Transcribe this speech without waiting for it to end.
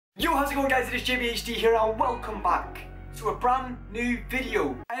Yo, how's it going guys? It is JaybHD here and welcome back to a brand new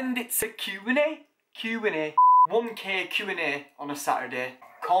video. And it's a Q&A. 1K Q&A on a Saturday.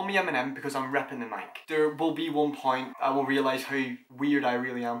 Call me Eminem because I'm repping the mic. There will be one point I will realise how weird I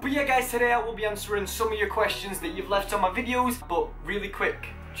really am. But yeah guys, today I will be answering some of your questions that you've left on my videos, but really quick,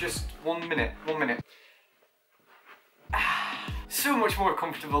 just 1 minute. So much more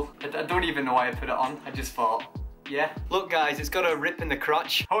comfortable. I don't even know why I put it on, I just thought. Yeah. Look guys, it's got a rip in the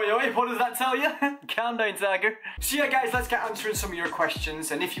crotch. Oi, what does that tell you? Calm down, Tiger. So yeah guys, let's get answering some of your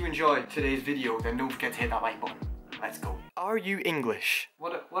questions, and if you enjoyed today's video, then don't forget to hit that like button. Let's go. Are you English?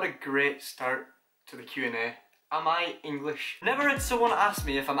 What a great start to the Q&A. Am I English? Never had someone ask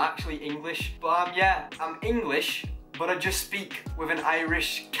me if I'm actually English, but yeah, I'm English, but I just speak with an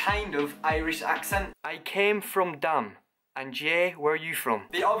kind of Irish accent. I came from Dam. And Jay, where are you from?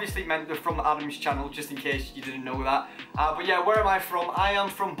 They obviously meant they're from Adam's channel, just in case you didn't know that. But yeah, where am I from? I am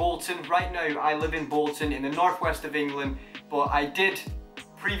from Bolton. Right now, I live in Bolton, in the northwest of England. But I did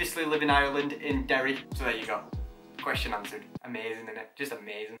previously live in Ireland, in Derry. So there you go. Question answered. Amazing, innit? Just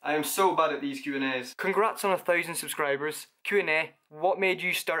amazing. I am so bad at these Q&As. Congrats on 1,000 subscribers. Q&A, what made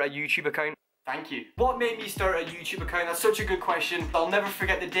you start a YouTube account? Thank you. What made me start a YouTube account? That's such a good question. I'll never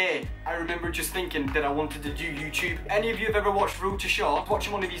forget the day I remember just thinking that I wanted to do YouTube. Any of you have ever watched Road to Shaw?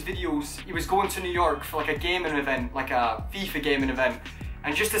 Watching one of these videos, he was going to New York for like a gaming event, like a FIFA gaming event.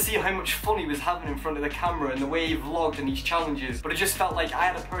 And just to see how much fun he was having in front of the camera and the way he vlogged and these challenges. But it just felt like I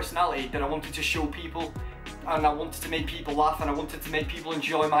had a personality that I wanted to show people. And I wanted to make people laugh, and I wanted to make people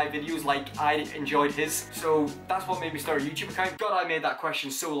enjoy my videos like I enjoyed his. So that's what made me start a YouTube account. God, I made that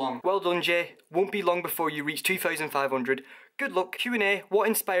question so long. Well done, Jay. Won't be long before you reach 2,500. Good luck. Q&A, what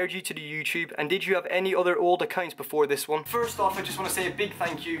inspired you to do YouTube, and did you have any other old accounts before this one? First off, I just want to say a big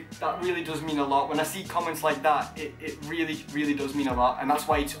thank you. That really does mean a lot. When I see comments like that, it really does mean a lot, and that's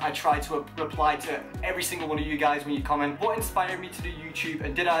why I try to reply to every single one of you guys when you comment. What inspired me to do YouTube,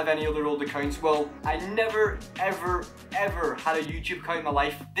 and did I have any other old accounts? Well, I never, ever had a YouTube account in my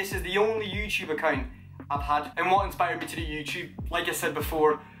life. This is the only YouTube account I've had. And what inspired me to do YouTube, like I said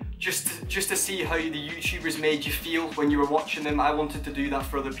before, just to see how the YouTubers made you feel when you were watching them. I wanted to do that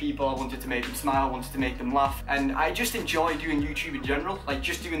for other people. I wanted to make them smile, I wanted to make them laugh. And I just enjoy doing YouTube in general, like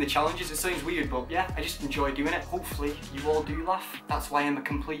just doing the challenges. It sounds weird, but yeah, I just enjoy doing it. Hopefully you all do laugh. That's why I'm a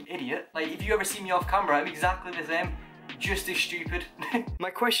complete idiot. Like if you ever see me off camera, I'm exactly the same. Just as stupid.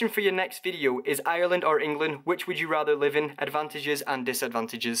 My question for your next video is Ireland or England? Which would you rather live in? Advantages and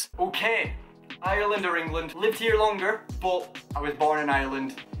disadvantages. Okay, Ireland or England. Lived here longer, but I was born in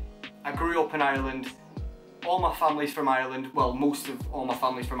Ireland. I grew up in Ireland. All my family's from Ireland. Well, most of all my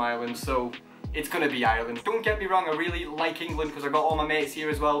family's from Ireland, so it's gonna be Ireland. Don't get me wrong, I really like England because I got all my mates here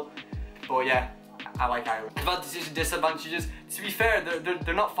as well. But yeah, I like Ireland. Advantages and disadvantages. To be fair,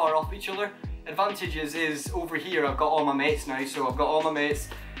 they're not far off each other. Advantages is over here I've got all my mates now, so I've got all my mates.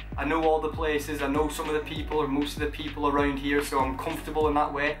 I know all the places, I know some of the people or most of the people around here, so I'm comfortable in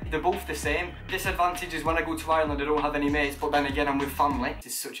that way. They're both the same. Disadvantage is when I go to Ireland I don't have any mates, but then again I'm with family.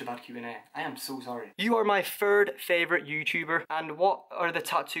 This is such a bad Q&A. I am so sorry. You are my third favourite YouTuber, and what are the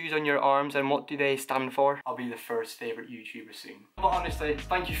tattoos on your arms and what do they stand for? I'll be the first favourite YouTuber soon. But honestly,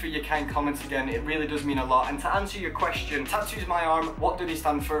 thank you for your kind comments again, it really does mean a lot. And to answer your question, tattoos my arm, what do they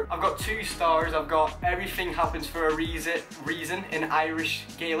stand for? I've got 2 stars, I've got everything happens for a reason in Irish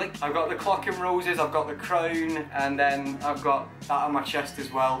Gaelic. I've got the clock and roses, I've got the crown, and then I've got that on my chest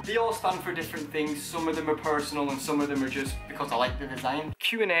as well. They all stand for different things. Some of them are personal and some of them are just because I like the design.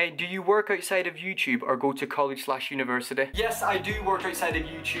 Q&A, do you work outside of YouTube or go to college/university? Yes, I do work outside of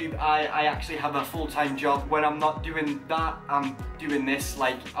YouTube. I actually have a full-time job. When I'm not doing that, I'm doing this.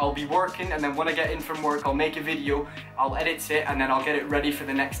 Like, I'll be working, and then when I get in from work, I'll make a video, I'll edit it, and then I'll get it ready for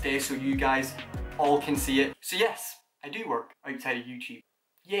the next day so you guys all can see it. So yes, I do work outside of YouTube.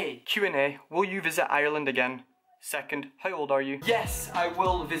 Yay! Q&A, will you visit Ireland again? Second, how old are you? Yes, I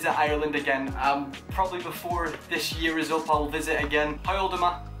will visit Ireland again. Probably before this year is up, I'll visit again. How old am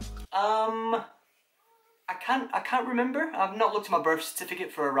I? I can't remember. I've not looked at my birth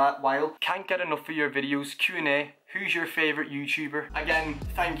certificate for a while. Can't get enough of your videos. Q&A, who's your favourite YouTuber? Again,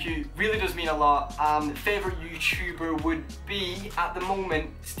 thank you. Really does mean a lot. Favourite YouTuber would be, at the moment,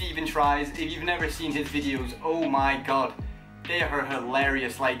 Stephen Tries. If you've never seen his videos, oh my god. They are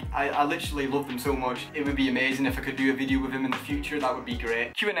hilarious. Like, I literally love them so much. It would be amazing if I could do a video with him in the future. That would be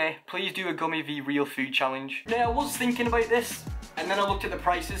great. Q&A, please do a gummy v real food challenge. Now, I was thinking about this. And then I looked at the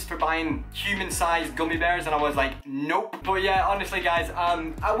prices for buying human-sized gummy bears and I was like, nope. But yeah, honestly guys,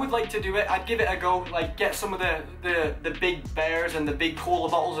 I would like to do it. I'd give it a go, like get some of the big bears and the big cola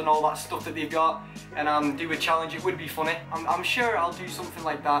bottles and all that stuff that they've got and do a challenge. It would be funny. I'm sure I'll do something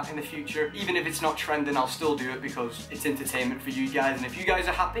like that in the future. Even if it's not trending, I'll still do it because it's entertainment for you guys, and if you guys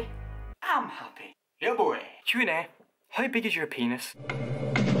are happy, I'm happy. Yeah boy. Q&A, how big is your penis?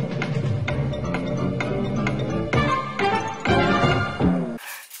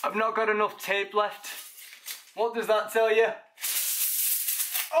 I've not got enough tape left. What does that tell you?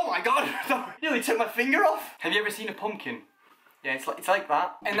 Oh my god, that nearly took my finger off. Have you ever seen a pumpkin? Yeah, it's like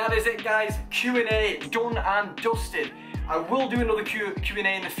that. And that is it guys, Q&A done and dusted. I will do another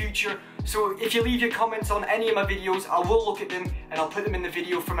Q&A in the future, so if you leave your comments on any of my videos, I will look at them and I'll put them in the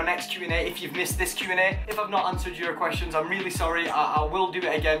video for my next Q&A if you've missed this Q&A. If I've not answered your questions, I'm really sorry. I will do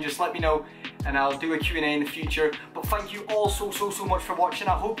it again, just let me know and I'll do a Q&A in the future. But thank you all so much for watching.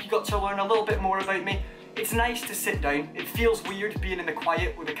 I hope you got to learn a little bit more about me. It's nice to sit down. It feels weird being in the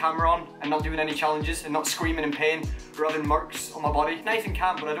quiet with the camera on and not doing any challenges and not screaming in pain or having marks on my body. Nice and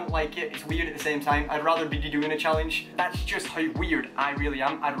calm, but I don't like it. It's weird at the same time. I'd rather be doing a challenge. That's just how weird I really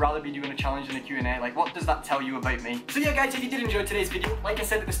am. I'd rather be doing a challenge than a Q&A. Like, what does that tell you about me? So yeah guys, if you did enjoy today's video, like I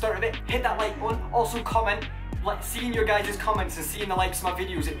said at the start of it, hit that like button. Also comment. Like, seeing your guys' comments and seeing the likes of my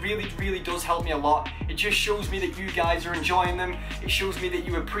videos, it really does help me a lot. It just shows me that you guys are enjoying them. It shows me that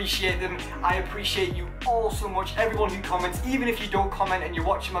you appreciate them. I appreciate you all so much, everyone who comments. Even if you don't comment and you're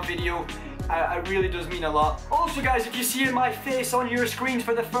watching my video, it really does mean a lot. Also guys, if you're seeing my face on your screens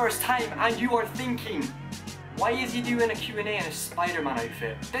for the first time and you are thinking, why is he doing a Q&A in a Spider-Man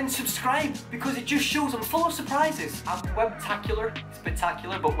outfit? Then subscribe, because it just shows I'm full of surprises. I'm webtacular,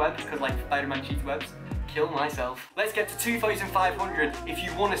 spectacular, but web, because like Spider-Man cheats webs. Kill myself. Let's get to 2,500 if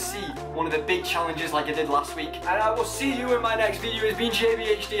you want to see one of the big challenges like I did last week. And I will see you in my next video. It's been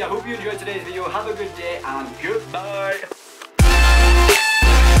JaybHD. I hope you enjoyed today's video. Have a good day and goodbye.